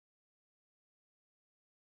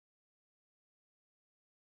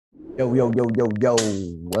Yo, yo, yo, yo, yo,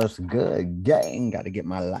 what's good, gang? Got to get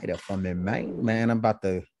my lighter from me, man. Man, I'm about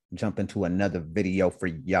to jump into another video for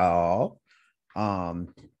y'all.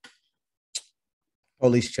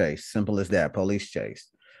 Police chase, simple as that, police chase.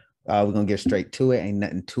 We're going to get straight to it. Ain't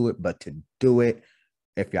nothing to it but to do it.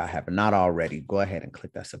 If y'all have not already, go ahead and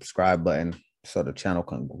click that subscribe button so the channel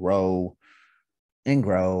can grow and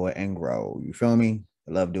grow and grow. You feel me?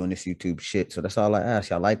 I love doing this YouTube shit. So that's all I ask.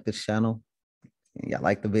 Y'all like this channel? Y'all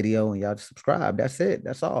like the video and y'all just subscribe. That's it.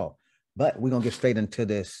 That's all. But we're gonna get straight into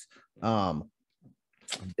this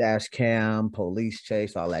dash cam, police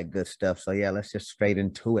chase, all that good stuff. So yeah, let's just straight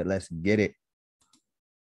into it. Let's get it.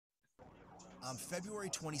 On February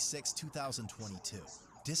 26, 2022,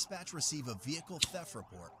 dispatch received a vehicle theft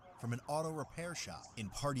report from an auto repair shop in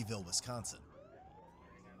Partyville, Wisconsin.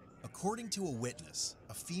 According to a witness,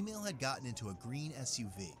 a female had gotten into a green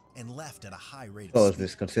SUV and left at a high rate of speed. So is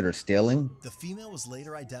this considered stealing? The female was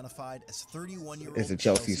later identified as 31-year-old. Is it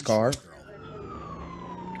Chelsea's car?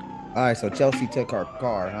 All right, so Chelsea took her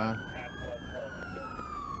car, huh?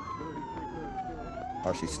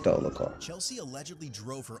 Or she stole a car. Chelsea allegedly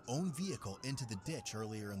drove her own vehicle into the ditch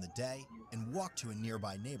earlier in the day and walked to a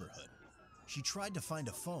nearby neighborhood. She tried to find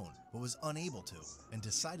a phone, but was unable to, and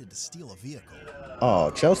decided to steal a vehicle.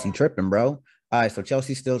 Oh, Chelsea tripping, bro. All right, so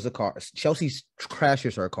Chelsea steals a car. Chelsea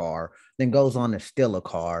crashes her car, then goes on to steal a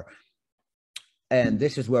car. And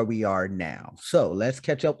this is where we are now. So let's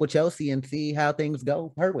catch up with Chelsea and see how things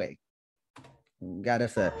go her way. Got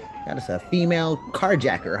us a female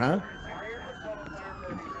carjacker, huh?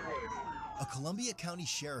 A Columbia County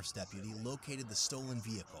Sheriff's deputy located the stolen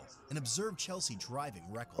vehicle and observed Chelsea driving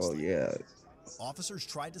recklessly. Oh, yeah. Officers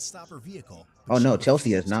tried to stop her vehicle. Oh, no,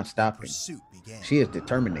 Chelsea is not stopping. Pursuit began. She is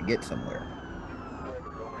determined to get somewhere.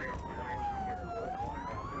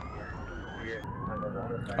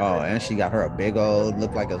 Oh, and she got her a big old,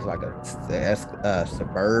 look like it's like a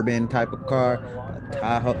Suburban type of car, a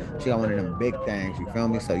Tahoe. She got one of them big things, you feel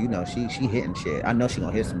me? So, you know, she hitting shit. I know she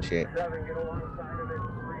gonna hit some shit.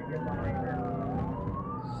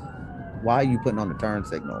 Why are you putting on the turn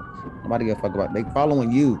signal? Nobody give a fuck about. They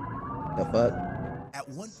following you. The fuck? At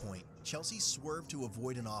one point, Chelsea swerved to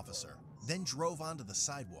avoid an officer, then drove onto the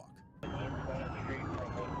sidewalk.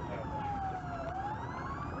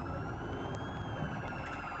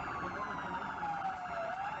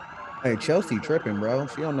 Hey, Chelsea tripping, bro.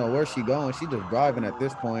 She don't know where she going. She just driving at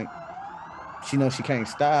this point. She knows she can't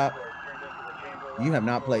stop. You have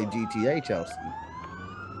not played GTA, Chelsea.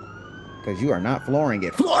 Because you are not flooring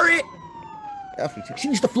it. Floor it! She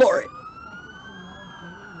needs to floor it.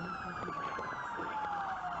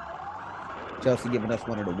 Chelsea giving us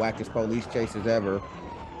one of the wackest police chases ever.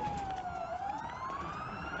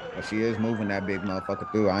 But she is moving that big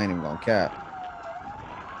motherfucker through. I ain't even gonna cap.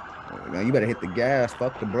 Now you better hit the gas.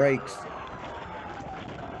 Fuck the brakes.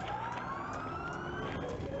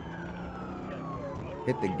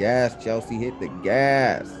 Hit the gas, Chelsea. Hit the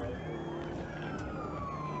gas.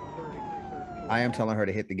 I am telling her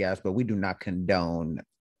to hit the gas, but we do not condone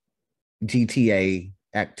GTA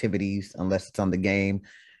activities unless it's on the game.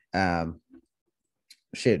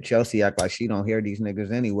 Shit, Chelsea act like she don't hear these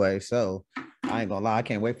niggas anyway. So I ain't gonna lie, I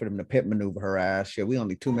can't wait for them to pit maneuver her ass. Shit, we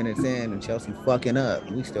only 2 minutes in and Chelsea fucking up.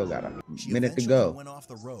 We still got a minute to go. Went off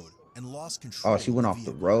the road and lost control. Oh, she went off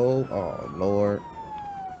the road. Oh Lord,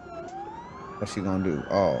 what's she gonna do?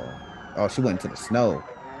 Oh, she went into the snow.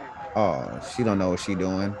 Oh, she don't know what she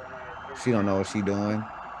doing. She don't know what she doing.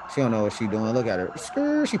 She don't know what she doing. Look at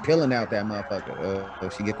her. She peeling out that motherfucker.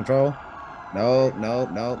 Does she get control? No.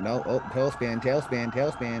 Oh,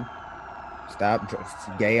 tailspin. Stop.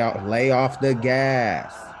 Lay off the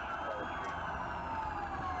gas.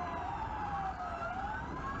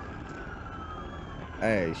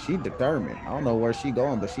 Hey, she determined. I don't know where she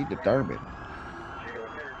going, but she determined.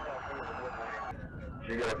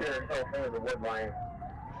 She goes here and tell her the wood line.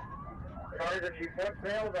 Cars, if she foot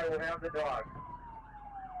fails, I will have the dog.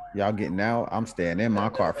 Y'all getting out? I'm staying in my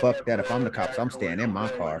car. Fuck that. If I'm the cops, I'm staying in my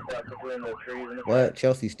car. What?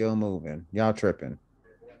 Chelsea's still moving. Y'all tripping.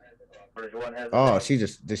 Oh, she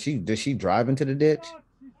just did she drive into the ditch?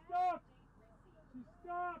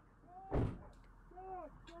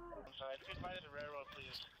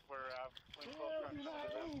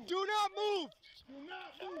 Do not move!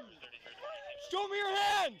 Show me your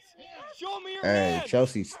hands! Show me your Hey, hands!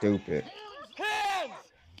 Chelsea's stupid. Hands!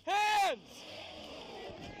 Hands!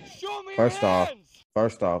 Show me First your off,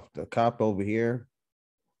 hands! the cop over here,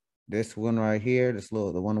 this one right here,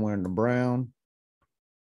 the one wearing the brown,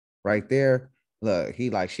 right there. Look,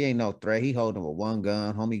 she ain't no threat. He holding with one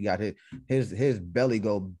gun. Homie got his belly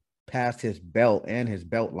go past his belt and his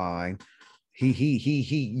belt line.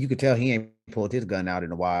 You could tell he ain't pulled his gun out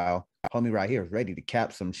in a while. Homie right here is ready to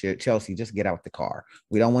cap some shit. Chelsea, just get out the car.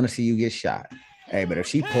 We don't want to see you get shot. Hey, but if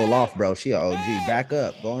she pull off, bro, she a OG. Back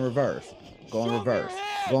up. Go in reverse. Go in reverse.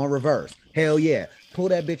 Go in reverse. Hell yeah. Pull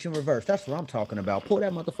that bitch in reverse. That's what I'm talking about. Pull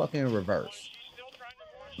that motherfucker in reverse.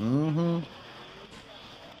 Mm-hmm.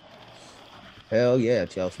 Hell yeah,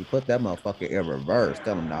 Chelsea. Put that motherfucker in reverse.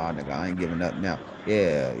 Tell him, nah, nigga, I ain't giving up now.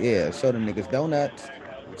 Yeah, yeah. Show them niggas donuts.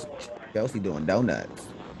 Chelsea doing donuts.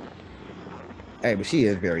 Hey, but she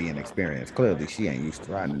is very inexperienced. Clearly, she ain't used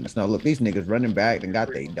to riding in the snow. Look, these niggas running back and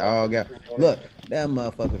got their dog out. Look, them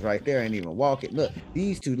motherfuckers right there ain't even walking. Look,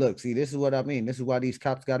 these two, look, see, this is what I mean. This is why these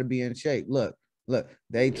cops got to be in shape. Look,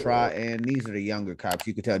 they try, and these are the younger cops.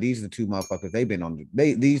 You can tell these are the two motherfuckers. They've been on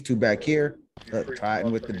these two back here. Look,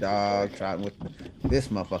 trotting with the dog, trotting with this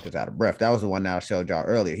motherfucker's out of breath. That was the one that I showed y'all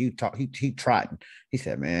earlier. He trotting. He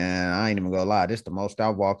said, man, I ain't even gonna lie. This is the most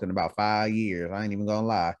I've walked in about 5 years. I ain't even gonna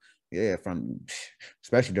lie. Yeah,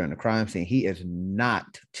 especially during the crime scene, he is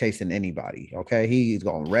not chasing anybody. Okay, he's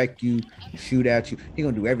gonna wreck you, shoot at you. He's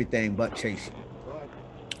gonna do everything but chase you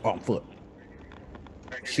on foot.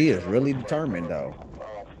 She is really determined, though.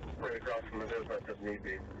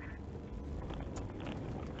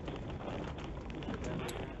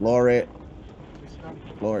 Lord,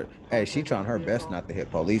 hey, she trying her best not to hit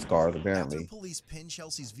police cars. Apparently, after police pinned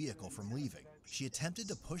Chelsey's vehicle from leaving, she attempted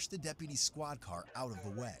to push the deputy's squad car out of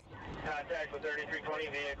the way. Contact with 3320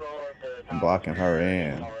 vehicle at the blocking her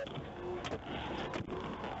in.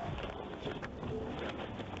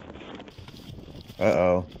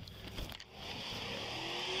 Uh-oh.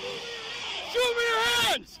 Show me your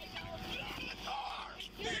hands!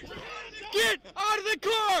 Get out of the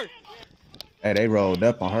car! Hey, they rolled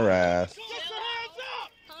up on her ass. Get your hands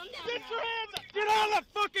up! Get your hands up! Get out of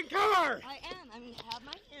the fucking car! I have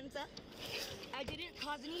my hands up. I didn't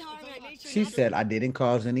cause any harm. I made sure She said, I didn't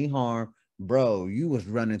cause any harm. Bro, you was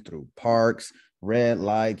running through parks, red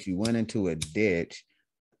lights. You went into a ditch.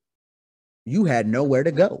 You had nowhere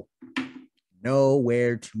to go.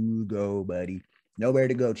 Nowhere to go, buddy. Nowhere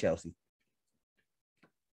to go, Chelsea.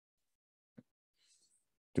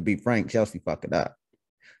 To be frank, Chelsea fuck it up.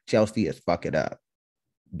 Chelsea is fuck it up.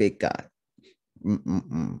 Big guy.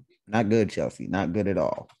 Not good, Chelsea. Not good at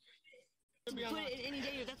all. put it in any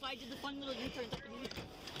danger. That's why I did the fun little U-turn.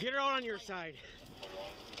 Get her out on your side.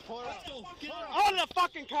 Let's go. Get out of the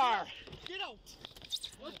fucking car. Get out.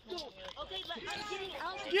 Let's go. Okay, I'm getting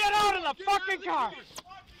out. Get out of the fucking car.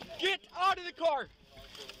 Get out of the car.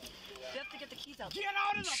 You have to get the keys out. Get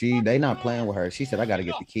out of the They not playing with her. She said, I got to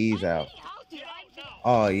get the keys out.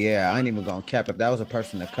 Oh, yeah. I ain't even going to cap. If that was a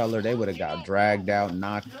person of color, they would have got dragged out,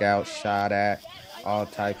 knocked out, shot at, all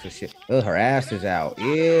types of shit. Ugh, her ass is out.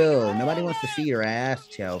 Ew. Nobody wants to see your ass,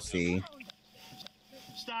 Chelsea.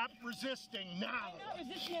 Stop resisting now. I'm not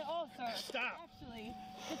resisting at all, sir. Stop. Actually,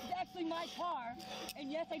 this is actually my car.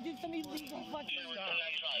 And yes, I did some illegal fucking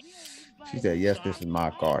Stop. She said, yes, this is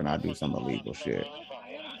my car, and I do some illegal shit.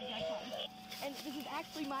 And this is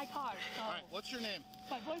actually my car. So All right, what's your name?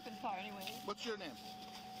 my boyfriend's car, anyway. What's your name?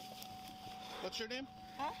 What's your name?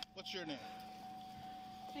 Huh? What's your name?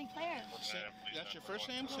 Sinclair. That's your first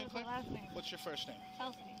name, No, Sinclair? my last name. What's your first name?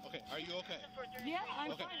 Chelsea. Okay, are you okay? Yeah,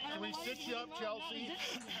 I'm Okay. fine. I Can don't we know why stitch you're you up, doing wrong. I'm Chelsea? not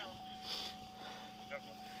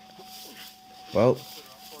resisting. Well,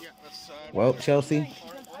 Yeah, let's, well, Chelsea.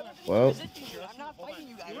 Because I was Well, resisting you. I'm not fighting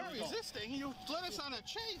you guys. you weren't resisting. You led us on a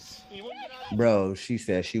chase. Bro, she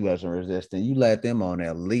said she wasn't resisting. You let them on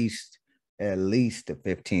at least a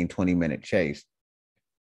 15, 20-minute chase.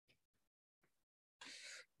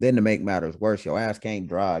 Then to make matters worse, your ass can't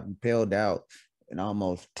drive. You peeled out and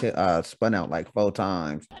almost spun out like 4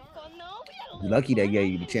 times. Lucky they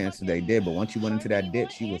gave you the chance that they did, but once you went into that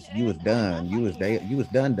ditch, you was done. You was done. You weren't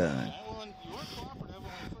cooperative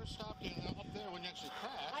when we first stopped up there when you actually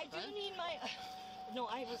crashed. I do need my. No,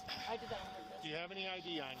 I did that on purpose. Do you have any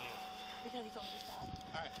ID on you? Because he told me to stop.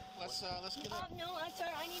 All right, let's get up. No, I'm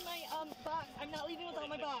sorry. I need my box. I'm not leaving without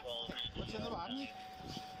my box. What's in the box?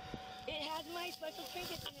 It has my special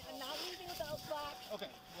trinkets in it. I'm not leaving without box. Okay.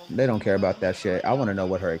 Well, They don't care about that shit. I want to know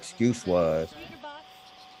what her excuse was. Speaker box.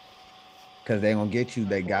 Because they gonna get you.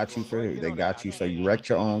 They got you so you wrecked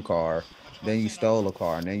your own car, then you stole a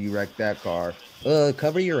car, and then you wrecked that car.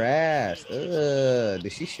 Cover your ass.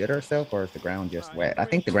 Did she shit herself, or is the ground just wet? I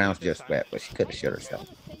think the ground's just wet, but she could have shit herself.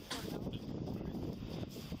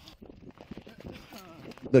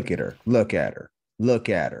 Look at her. Look at her. Look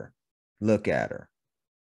at her. Look at her.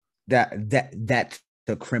 That's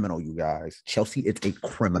a criminal, you guys. Chelsea is a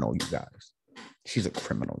criminal, you guys. She's a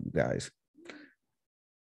criminal, you guys.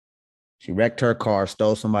 She wrecked her car,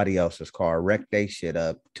 stole somebody else's car, wrecked their shit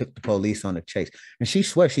up, took the police on the chase. And she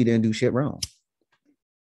swears she didn't do shit wrong.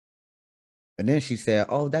 And then she said,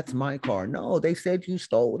 oh, that's my car. No, they said you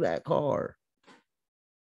stole that car.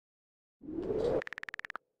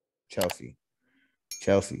 Chelsea,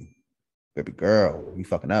 baby girl, you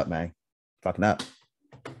fucking up, man. Fucking up.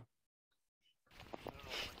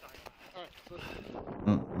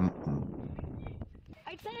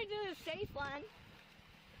 I said I did a safe one.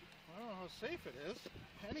 I don't know how safe it is.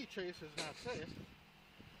 Any chase is not safe.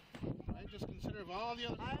 I just consider of all the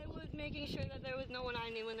other. I was making sure that there was no one I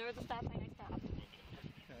knew. When there was a stop sign, I stopped.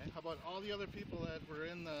 Okay. How about all the other people that were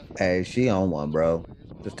in the? Hey, she on one, bro.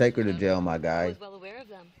 Just take her to jail, my I guy. was well aware of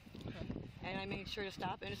them. And I made sure to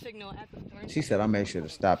stop and signal at the turn. She said, I made sure to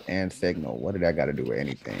stop and signal. What did that got to do with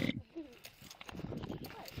anything?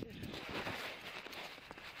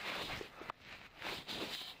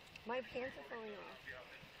 My pants are falling off.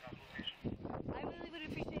 I really would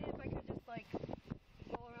appreciate it if I could just like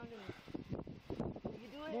go around and you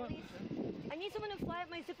do it at least. I need someone to fly up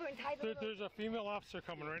my zipper and tie the little... There's a female officer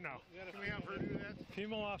coming right now. Can we have her do that?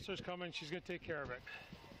 Female officer's coming. She's going to take care of it.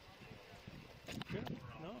 Good.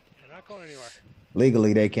 No, they're not going anywhere.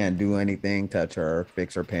 Legally, they can't do anything, touch her,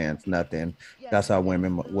 fix her pants, nothing. That's how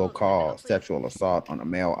women will call sexual assault on a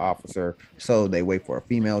male officer. So they wait for a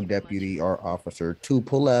female deputy or officer to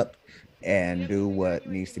pull up and do what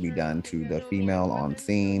needs to be done to the female on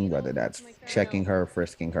scene, whether that's checking her,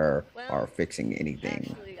 frisking her, or fixing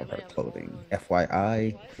anything of her clothing.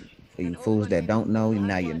 FYI, for you fools that don't know,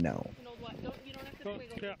 now you know.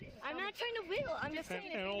 I'm not trying to wheel. I'm just saying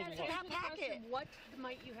it's in that packet. What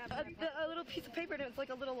might you have? A little piece of paper. It's like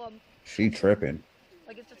a little She tripping.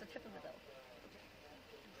 like it's just a tip of it though.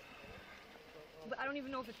 But I don't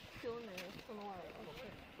even know if it's still in there. It's from a while ago.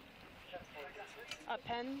 A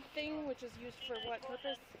pen thing, which is used for what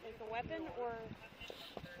purpose? Like a weapon or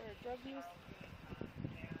for drug use? So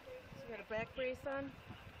you got a back brace on?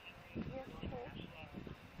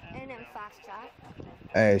 And then Foxtrot.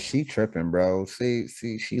 Hey, she tripping, bro. See,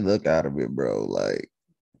 she look out of it, bro. Like,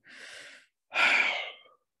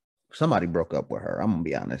 somebody broke up with her. I'm gonna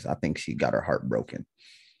be honest. I think she got her heart broken.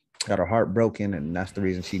 Got her heart broken, and that's the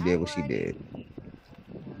reason she did what she did.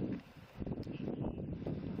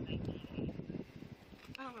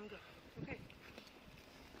 Oh, I'm good. Okay.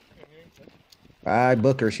 All right,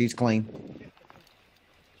 book her. She's clean.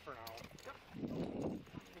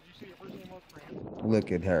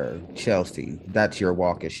 Look at her, Chelsea. That's your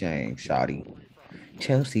walk of shame, Shotty.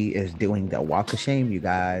 Chelsea is doing the walk of shame, you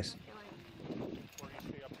guys.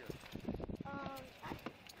 I've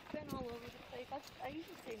been all over the place. I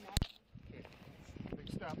usually say no.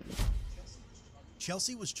 Big step.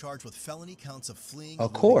 Chelsea was charged with felony counts of fleeing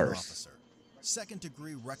Of a course. officer,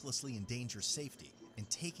 second-degree recklessly endanger safety, and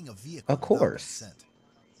taking a vehicle Of without course. consent.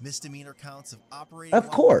 Misdemeanor counts of operating Of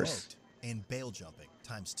while course. revoked and bail jumping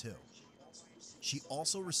 ×2. She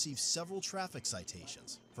also received several traffic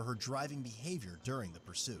citations for her driving behavior during the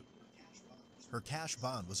pursuit. Her cash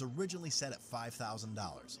bond was originally set at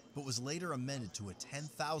 $5,000, but was later amended to a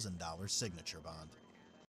 $10,000 signature bond.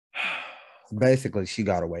 Basically, she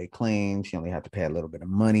got away clean. She only had to pay a little bit of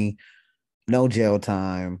money. No jail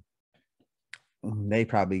time.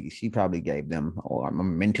 She probably gave them, oh,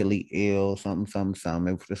 I'm mentally ill, something.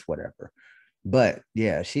 It was just whatever. But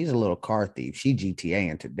yeah, she's a little car thief. She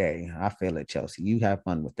GTAing today. I feel it, Chelsea. You have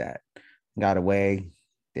fun with that. Got away,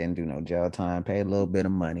 didn't do no jail time, paid a little bit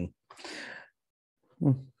of money.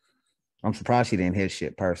 I'm surprised she didn't hit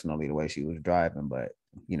shit personally the way she was driving, but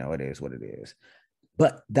you know, it is what it is.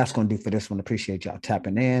 But that's going to do for this one. Appreciate y'all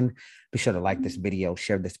tapping in. Be sure to like this video,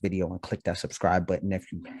 share this video, and click that subscribe button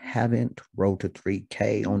if you haven't. Road to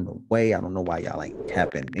 3K on the way. I don't know why y'all ain't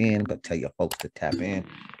tapping in, but tell your folks to tap in.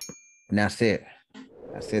 And that's it.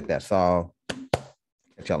 That's all.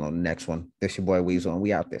 Catch y'all on the next one. This your boy Weasel, and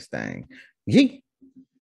we out this thing. Yee!